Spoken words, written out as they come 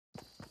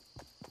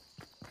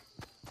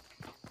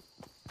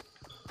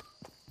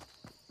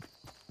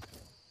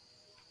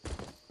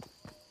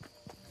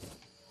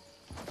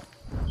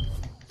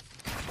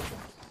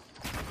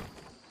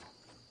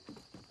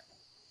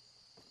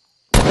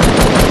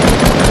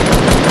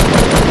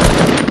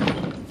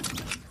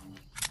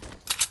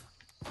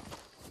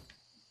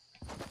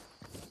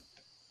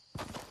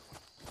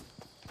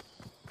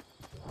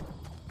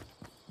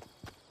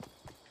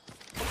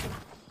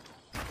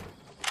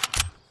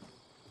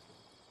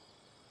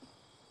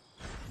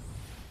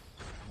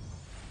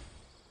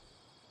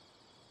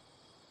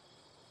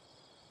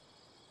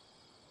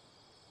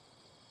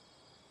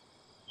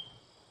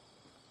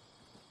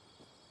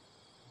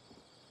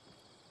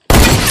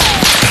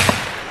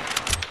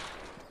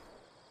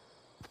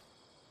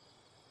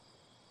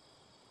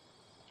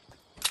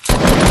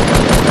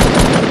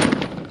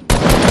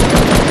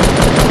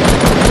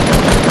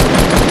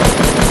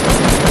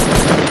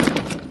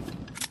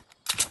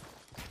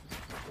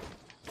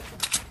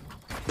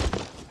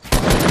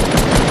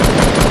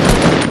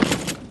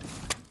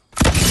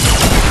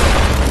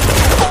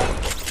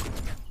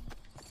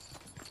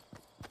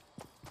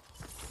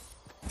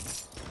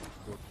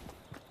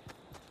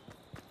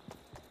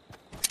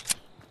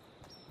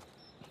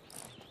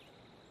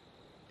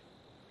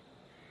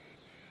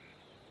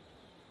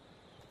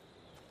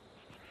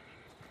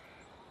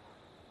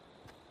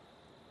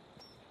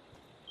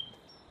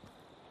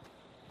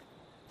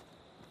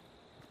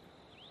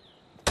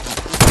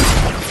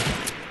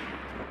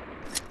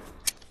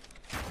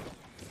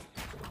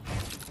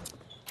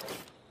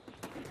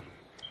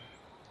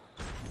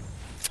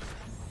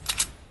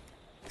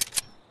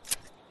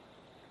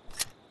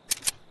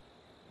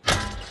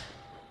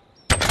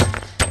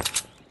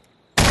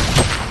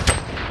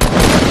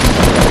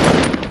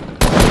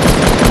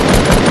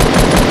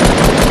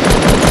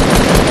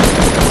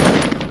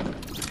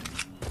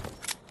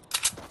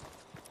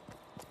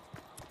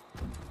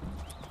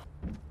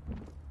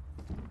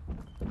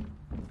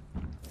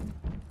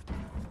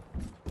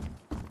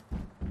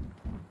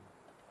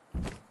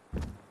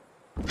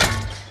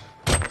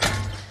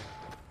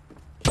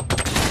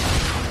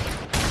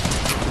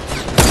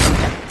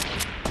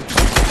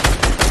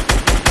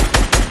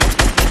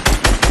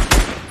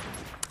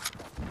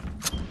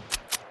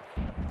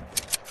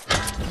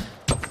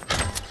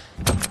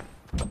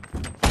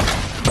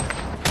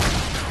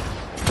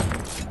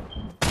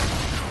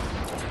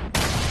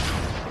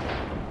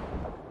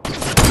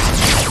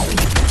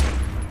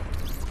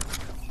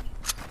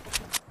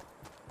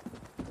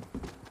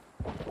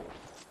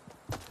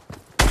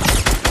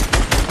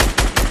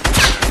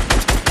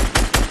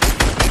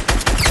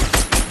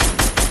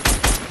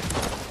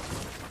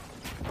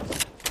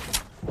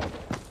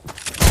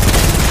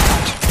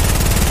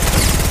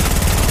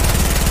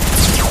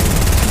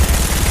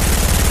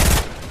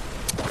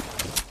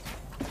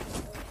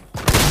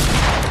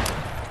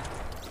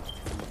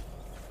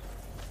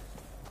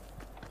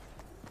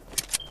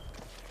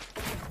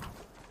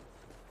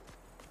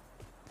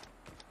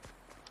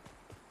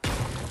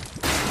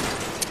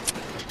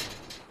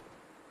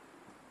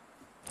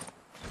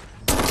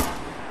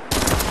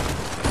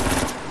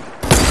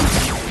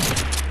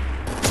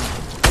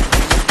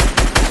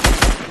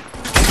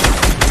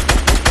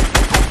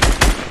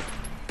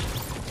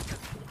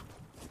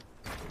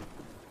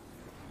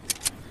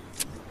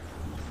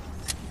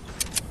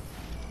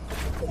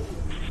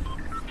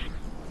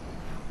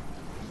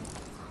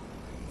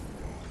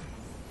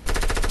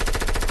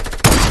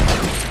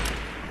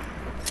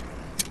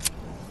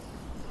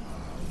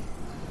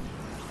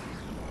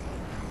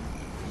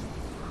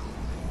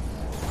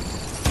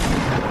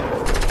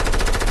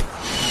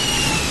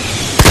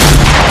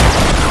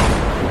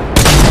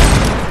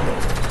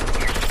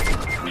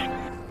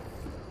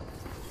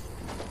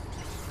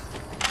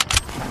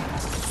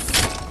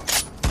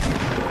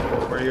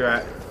Where you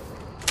at?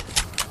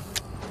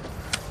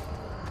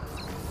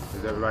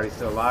 Is everybody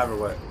still alive or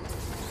what?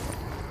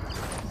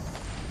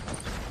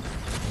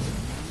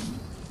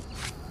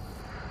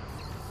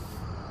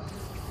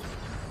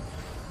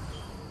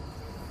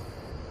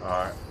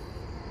 Alright.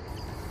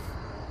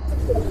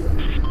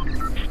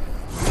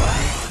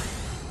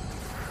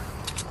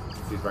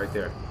 He's right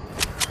there.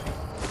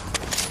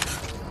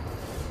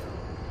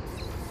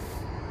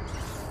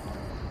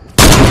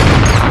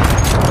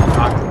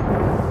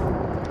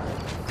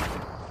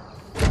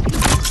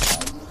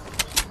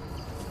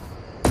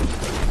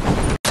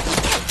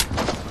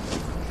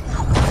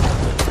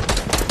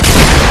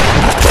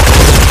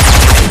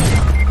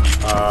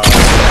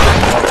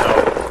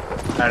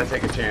 Had to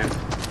take a chance.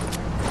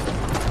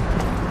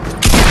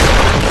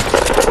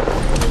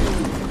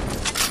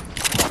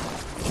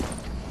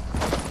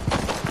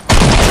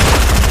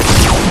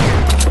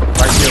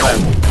 Right to your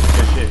left.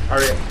 Good shit.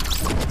 Hurry up.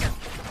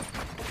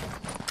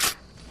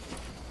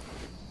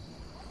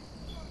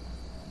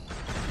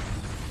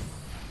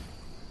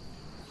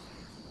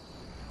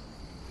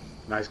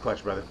 Nice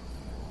clutch, brother.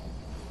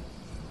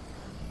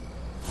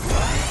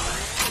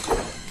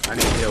 I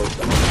need heals.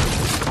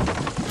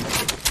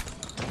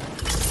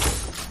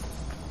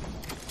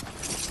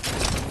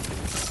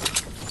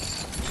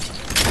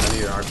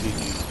 RPG.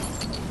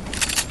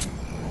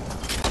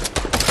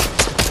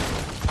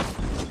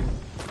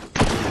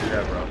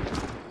 Yeah, bro.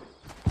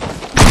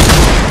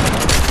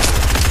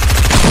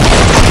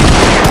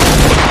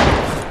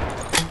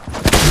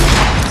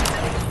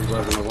 He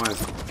wasn't a one.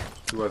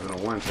 He wasn't a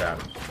one tap.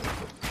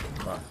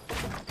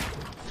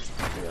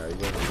 Yeah, he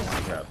wasn't a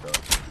one tap though.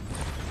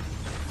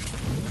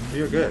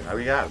 You're good.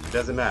 We got him. It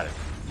doesn't matter.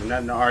 There's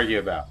nothing to argue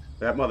about.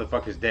 That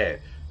motherfucker's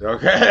dead.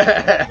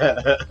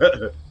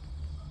 Okay.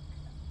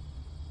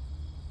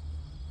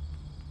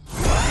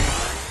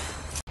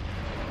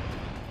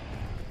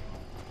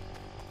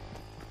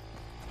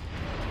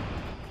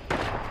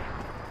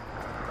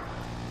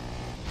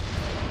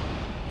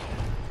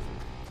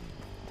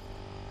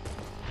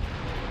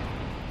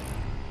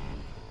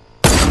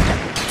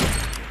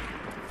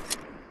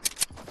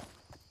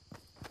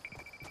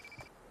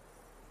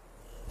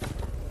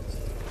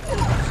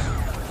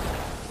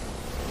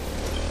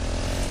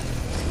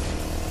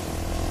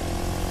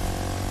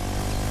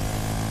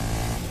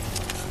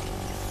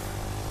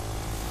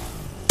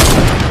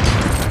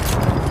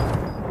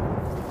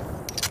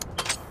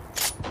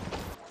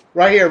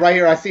 Right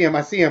here, I see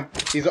him.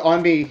 He's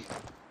on me.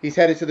 He's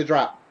headed to the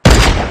drop.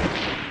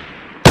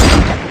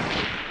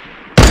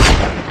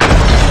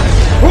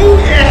 Oh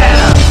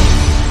yeah!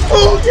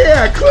 Oh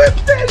yeah! Clip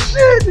that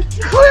shit!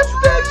 Clip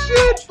that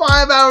shit!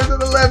 5 hours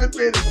and 11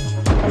 minutes.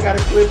 I gotta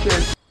clip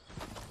this.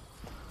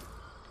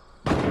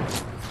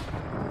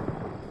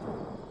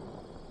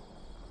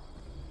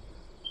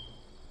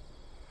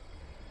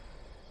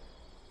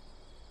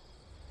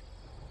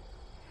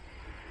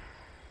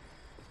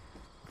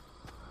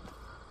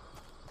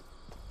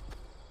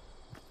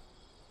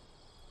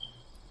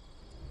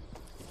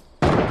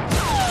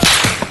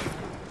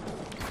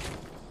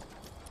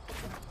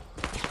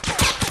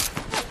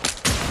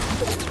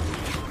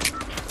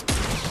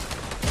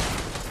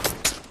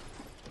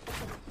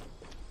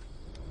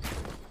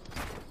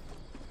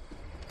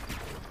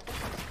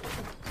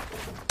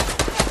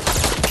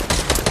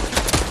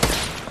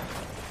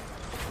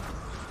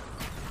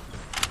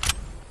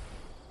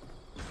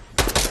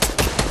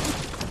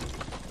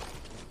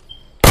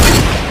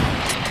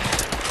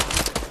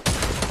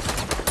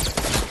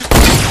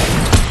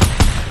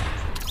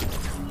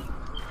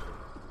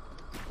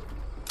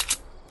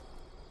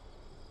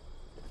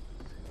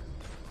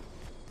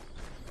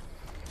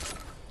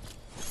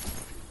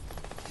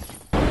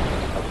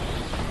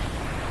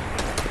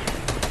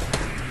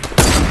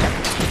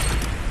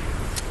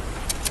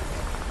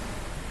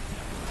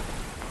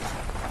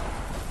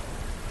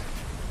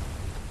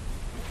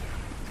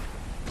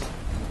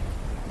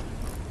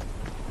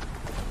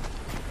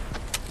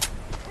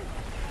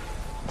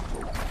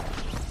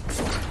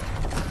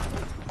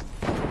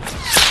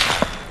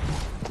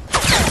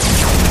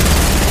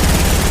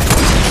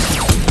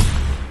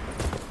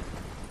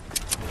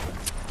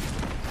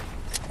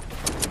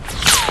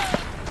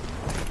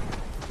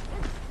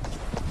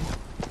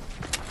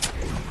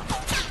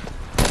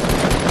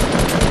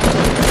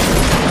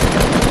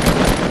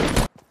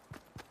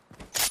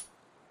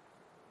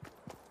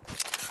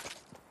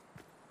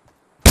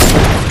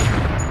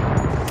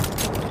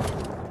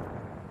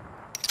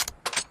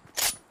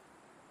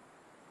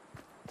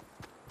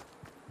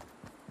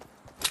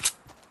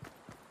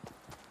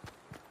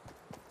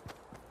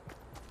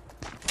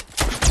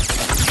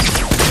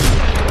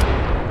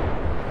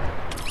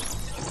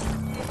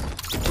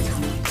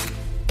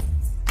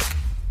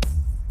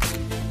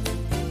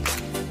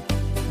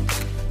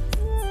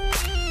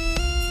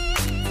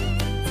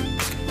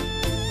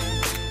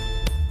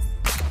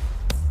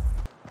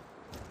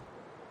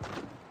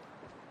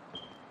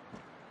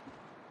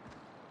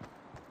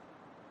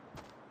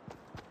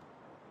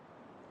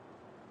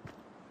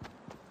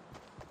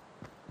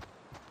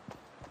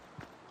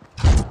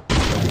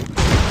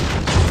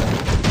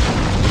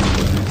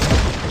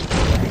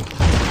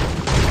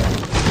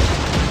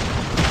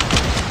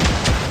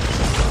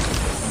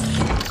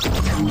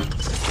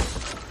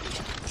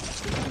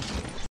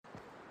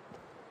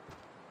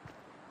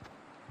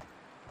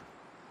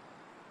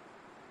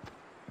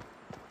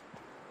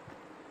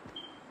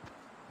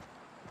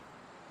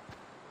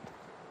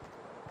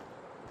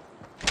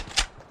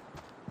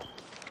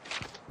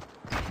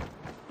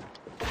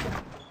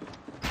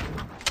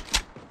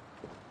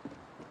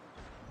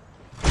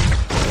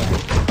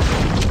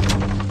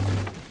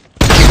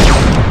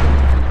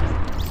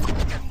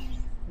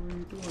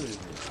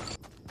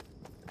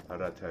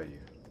 I tell you?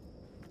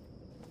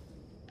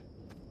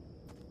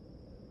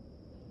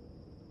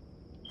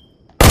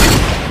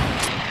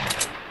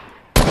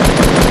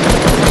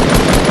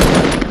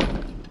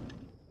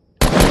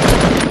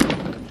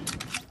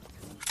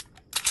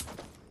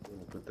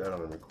 Put that on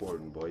the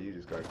recording, boy. You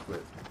just got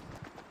clipped.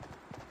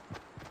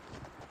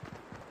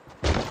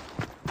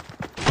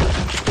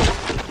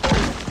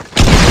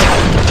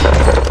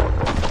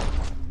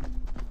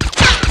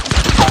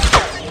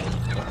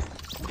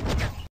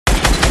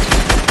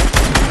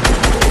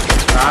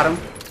 Got him.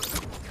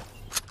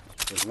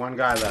 There's one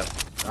guy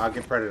left. I'll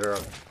get Predator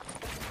up.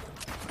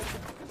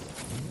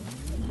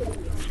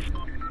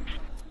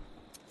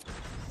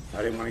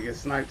 I didn't want to get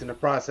sniped in the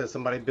process.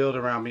 Somebody build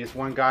around me. It's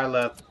one guy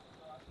left.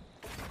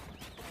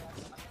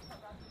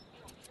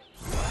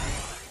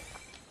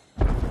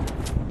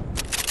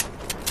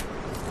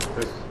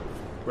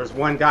 There's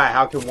one guy.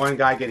 How can one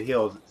guy get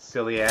healed,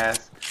 silly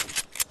ass?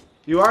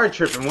 You are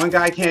tripping. One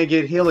guy can't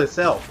get heal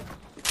itself.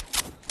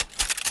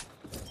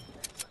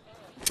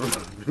 No.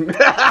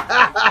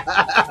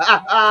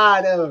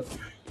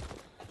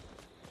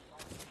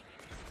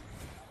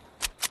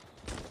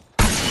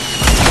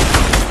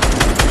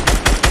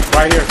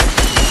 Right here.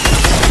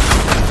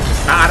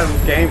 Got him.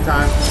 Game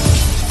time.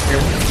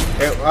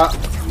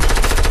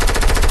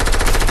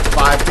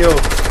 5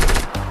 kills.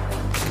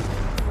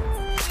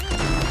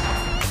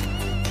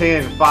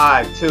 10,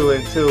 5, 2,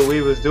 and 2.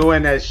 We was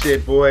doing that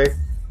shit, boy.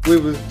 We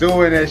was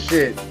doing that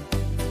shit.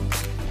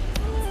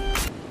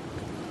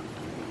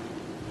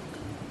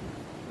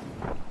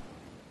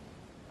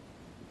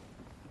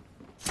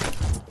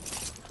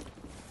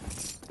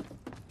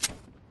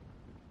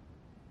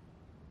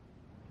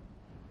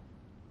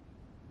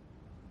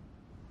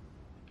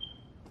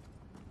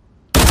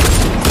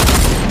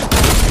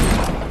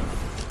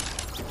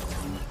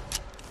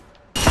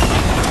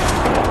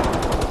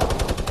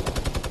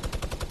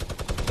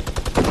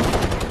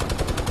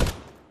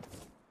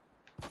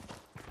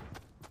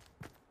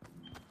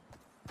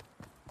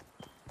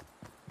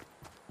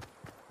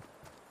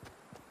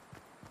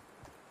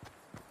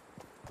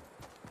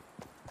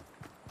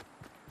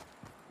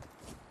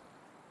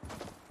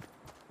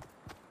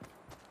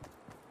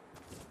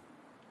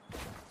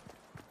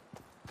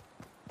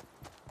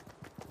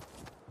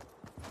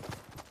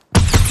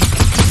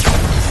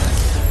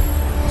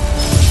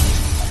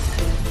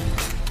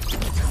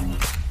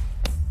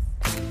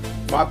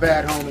 My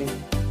bad, homie.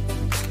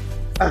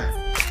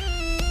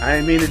 I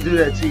didn't mean to do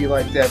that to you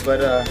like that, but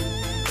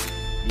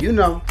you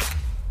know,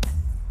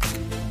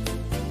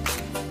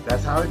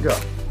 that's how it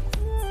goes.